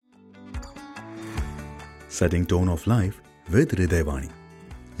Setting tone of life with Hridayvani.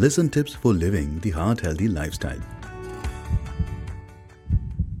 Listen tips for living the heart-healthy lifestyle.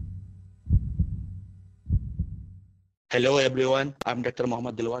 Hello everyone, I'm Dr.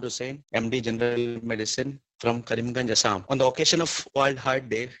 Muhammed Dilwar Hussain, MD General Medicine from Karimganj, Assam. On the occasion of World Heart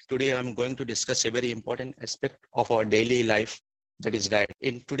Day, today I'm going to discuss a very important aspect of our daily life, that is diet.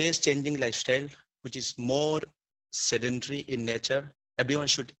 In today's changing lifestyle, which is more sedentary in nature, everyone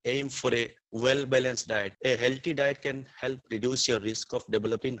should aim for a well-balanced diet. A healthy diet can help reduce your risk of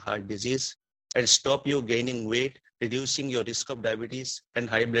developing heart disease and stop you gaining weight, reducing your risk of diabetes and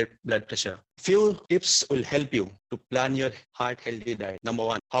high blood pressure. Few tips will help you to plan your heart-healthy diet. Number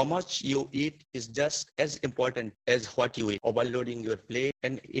one, how much you eat is just as important as what you eat. Overloading your plate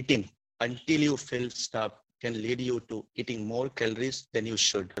and eating until you feel stuffed can lead you to eating more calories than you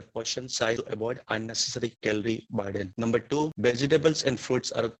should. The portion size to avoid unnecessary calorie burden. Number two, vegetables and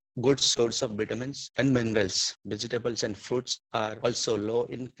fruits are a good source of vitamins and minerals. Vegetables and fruits are also low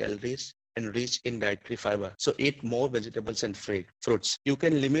in calories and rich in dietary fiber. So eat more vegetables and fruits. You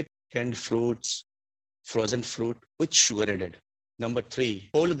can limit canned fruits, frozen fruit with sugar added. Number three,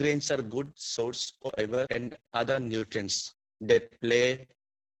 whole grains are a good source of fiber and other nutrients that play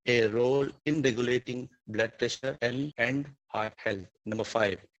a role in regulating blood pressure and heart health. Number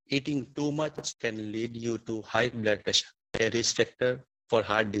five, eating too much can lead you to high blood pressure, a risk factor for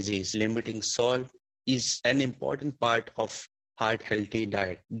heart disease. Limiting salt is an important part of heart healthy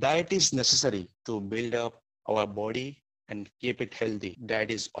diet. Diet is necessary to build up our body and keep it healthy. Diet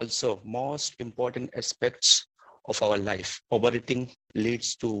is also most important aspects of our life. Overeating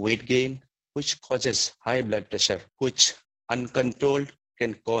leads to weight gain, which causes high blood pressure, which uncontrolled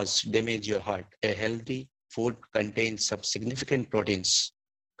can cause damage your heart. A healthy food contains some significant proteins,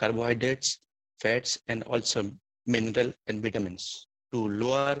 carbohydrates, fats, and also mineral and vitamins. To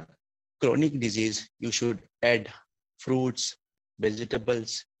lower chronic disease, you should add fruits,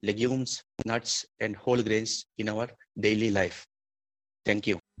 vegetables, legumes, nuts, and whole grains in our daily life. Thank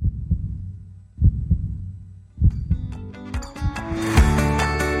you.